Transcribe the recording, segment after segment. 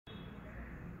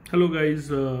Hello guys,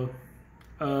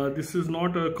 this is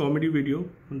not a comedy video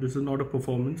and this is not a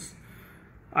performance.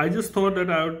 I just thought that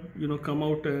I would come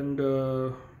out and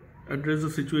address the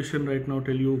situation right now,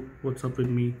 tell you what's up with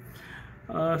me.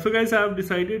 So guys, I have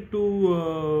decided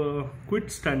to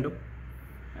quit stand-up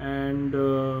and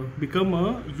become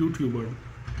a YouTuber.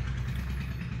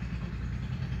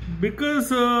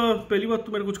 Because पहली बात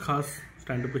तो मेरा कुछ खास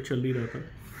stand-up पे चल नहीं रहा था.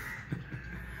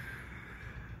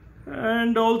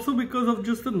 And also because of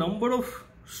just the number of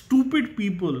stupid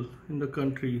people in the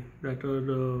country that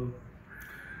are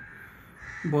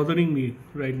bothering me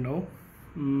right now.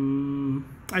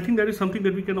 I think that is something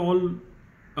that we can all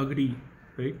agree,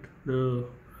 right? There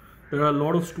are a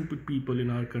lot of stupid people in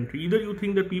our country. Either you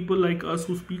think that people like us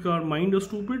who speak our mind are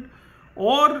stupid,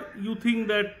 or you think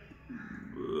that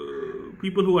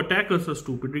people who attack us are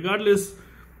stupid. Regardless,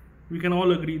 we can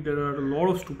all agree there are a lot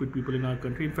of stupid people in our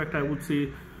country. In fact, I would say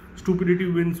stupidity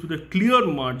wins with a clear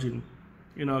margin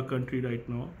in our country right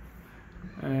now.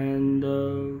 And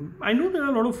I know there are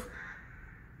a lot of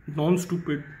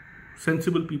non-stupid,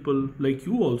 sensible people like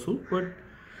you also, but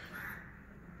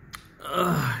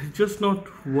it's just not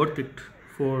worth it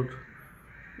for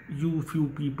you few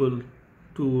people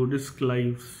to risk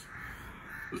lives.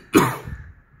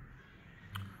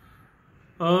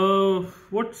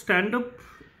 What stand-up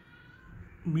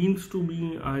means to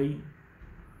me, I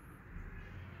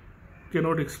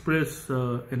cannot express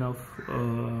enough.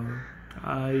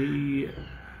 I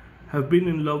have been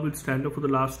in love with stand-up for the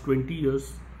last 20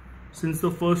 years. Since the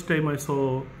first time I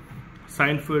saw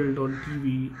Seinfeld on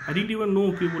TV, I didn't even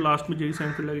know कि वो last में Jerry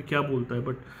Seinfeld आके क्या बोलता है,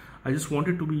 but I just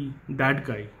wanted to be that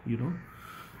guy, you know.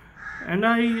 And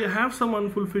I have some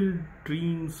unfulfilled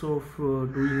dreams of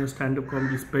doing a stand-up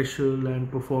comedy special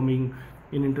and performing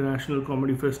in international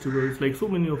comedy festivals like so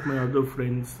many of my other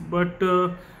friends. But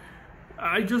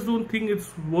I just don't think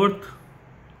it's worth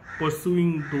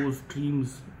pursuing those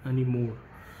dreams anymore.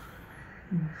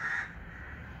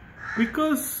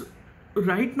 Because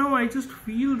right now I just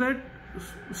feel that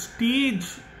the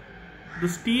stage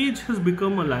has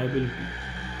become a liability.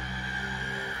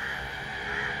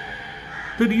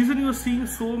 The reason you're seeing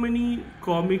so many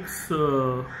comics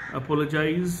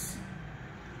apologize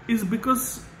is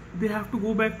because they have to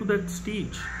go back to that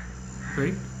stage,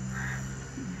 right?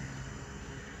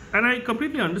 And I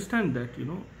completely understand that, you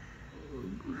know,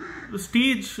 the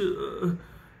stage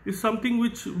is something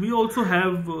which we also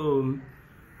have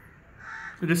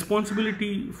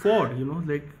responsibility for, you know,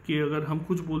 like कि अगर हम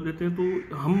कुछ बोल देते हैं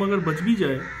तो हम अगर बच भी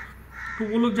जाए तो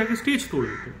वो लोग जाके स्टेज तोड़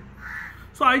देते हैं.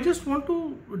 So I just want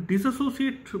to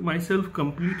disassociate myself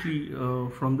completely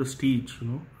from the stage, you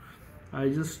know. I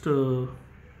just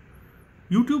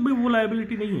YouTube में वो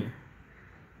liability नहीं है.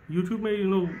 YouTube में, you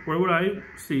know, whatever I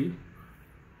say,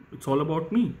 it's all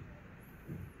about me.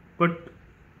 But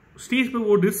stage पे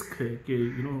वो risk है कि,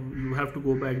 you know, you have to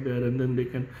go back there and then they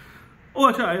can.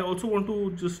 Oh, achha, I also want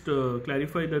to just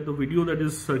clarify that the video that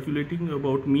is circulating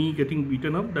about me getting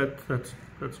beaten up,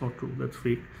 that's not true. That's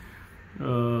fake.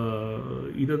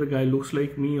 Either the guy looks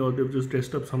like me or they've just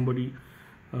dressed up somebody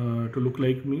to look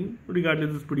like me.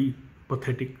 Regardless, it's pretty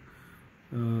pathetic.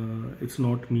 It's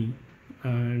not me,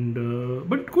 and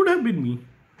but it could have been me,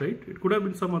 right? It could have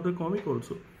been some other comic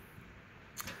also.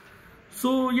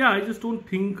 So yeah, I just don't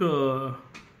think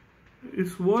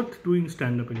it's worth doing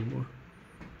stand-up anymore.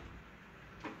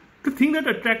 The thing that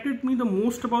attracted me the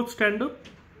most about stand-up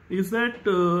is that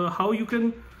how you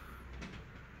can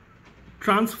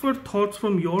transfer thoughts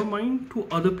from your mind to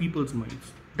other people's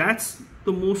minds. That's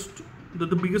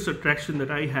the biggest attraction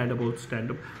that I had about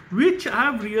stand-up, which I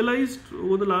have realized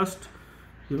over the last,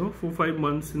 you know, 4-5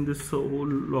 months in this whole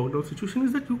lockdown situation,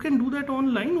 is that you can do that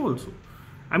online also.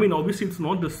 I mean, obviously it's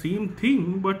not the same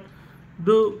thing, but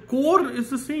the core is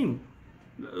the same.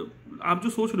 आप जो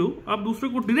सोच रहे हो आप दूसरे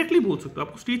को directly बोल सकते हो,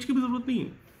 आपको स्टेज की भी जरूरत नहीं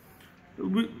है.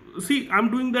 See, I'm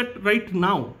doing that right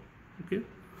now. Okay,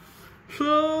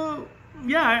 so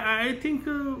yeah, I think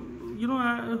you know,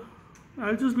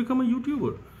 I'll just become a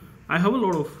YouTuber. I have a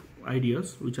lot of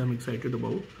ideas which I'm excited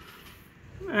about,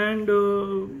 and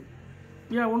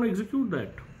yeah, I want to execute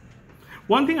that.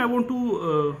 One thing I want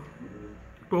to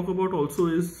talk about also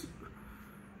is,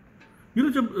 you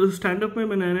know, जब stand-up में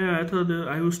मैं नया आया था,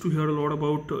 I used to hear a lot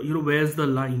about, you know, where's the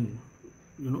line.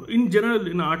 You know, in general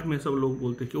in art में सब लोग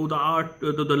बोलते हैं कि oh,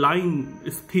 the line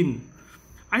is thin.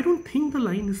 I don't think the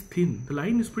line is thin. The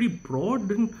line is pretty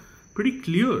broad and pretty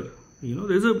clear. You know,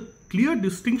 there's a clear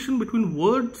distinction between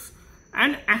words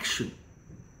and action,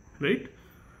 right?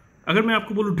 अगर मैं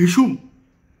आपको बोलूँ ढिशूम,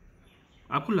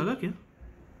 आपको लगा क्या?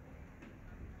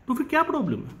 तो फिर क्या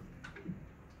प्रॉब्लम है?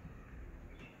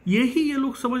 यही ये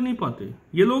लोग समझ नहीं पाते.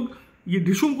 ये लोग ये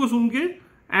डिशुम को सुन के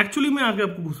एक्चुअली में आके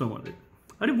आपको गुस्सा मार दे।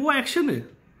 अरे वो एक्शन है,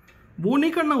 वो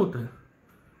नहीं करना होता है।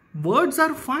 Words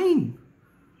are fine,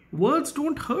 words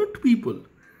don't hurt people,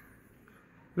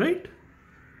 right,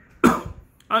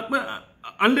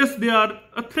 unless they are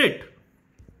a threat,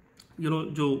 you know,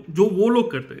 जो वो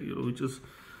लोग करते हैं, you know, which is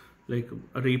like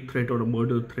a rape threat और a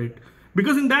murder threat,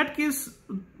 because in that case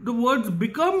the words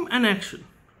become an action,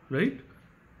 right?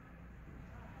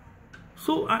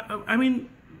 So I mean,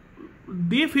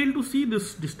 they fail to see this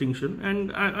distinction,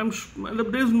 and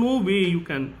there's no way you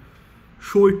can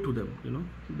show it to them, you know,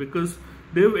 because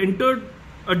they've entered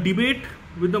a debate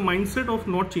with the mindset of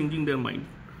not changing their mind.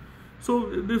 So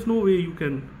there's no way you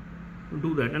can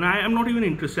do that, and I am not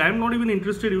even interested. I am not even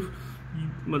interested if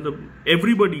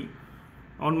everybody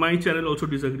on my channel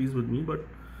also disagrees with me,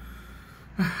 but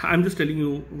I'm just telling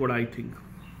you what I think.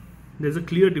 There's a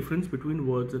clear difference between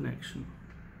words and action,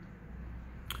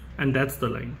 and that's the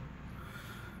line.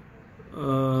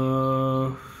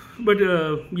 But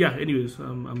yeah, anyways,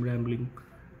 I'm rambling.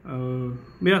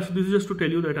 Yeah, so this is just to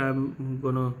tell you that I'm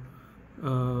gonna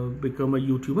become a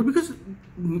YouTuber, because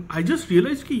I just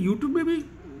realized कि YouTube में भी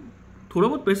थोड़ा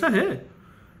बहुत पैसा है.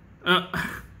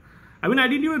 I mean, I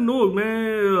didn't even know.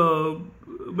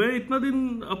 मैं इतना दिन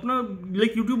अपना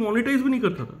लाइक यूट्यूब मोनेटाइज भी नहीं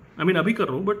करता था. आई मीन अभी कर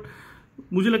रहा हूँ, बट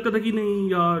मुझे लगता था कि नहीं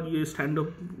यार, ये स्टैंड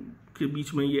अप के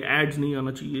बीच में ये एड्स नहीं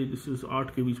आना चाहिए, दिस इज आर्ट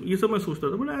के बीच में, ये सब मैं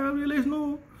सोचता था. But I realise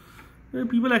no,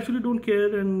 people actually don't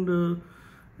care, and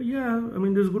या I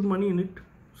mean there is good money in it.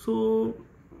 सो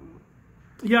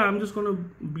या, I am just gonna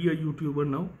be a YouTuber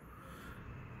now.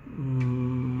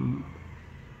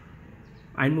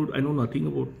 I know nothing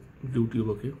about YouTube,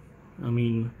 okay? I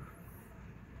mean,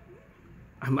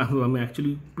 I'm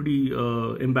actually pretty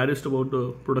embarrassed about the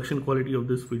production quality of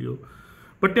this video,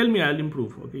 but tell me, I'll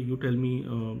improve, okay? You tell me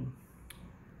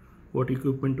what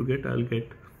equipment to get. I'll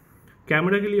get.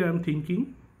 Camera के लिए I'm thinking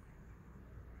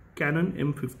Canon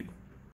M50.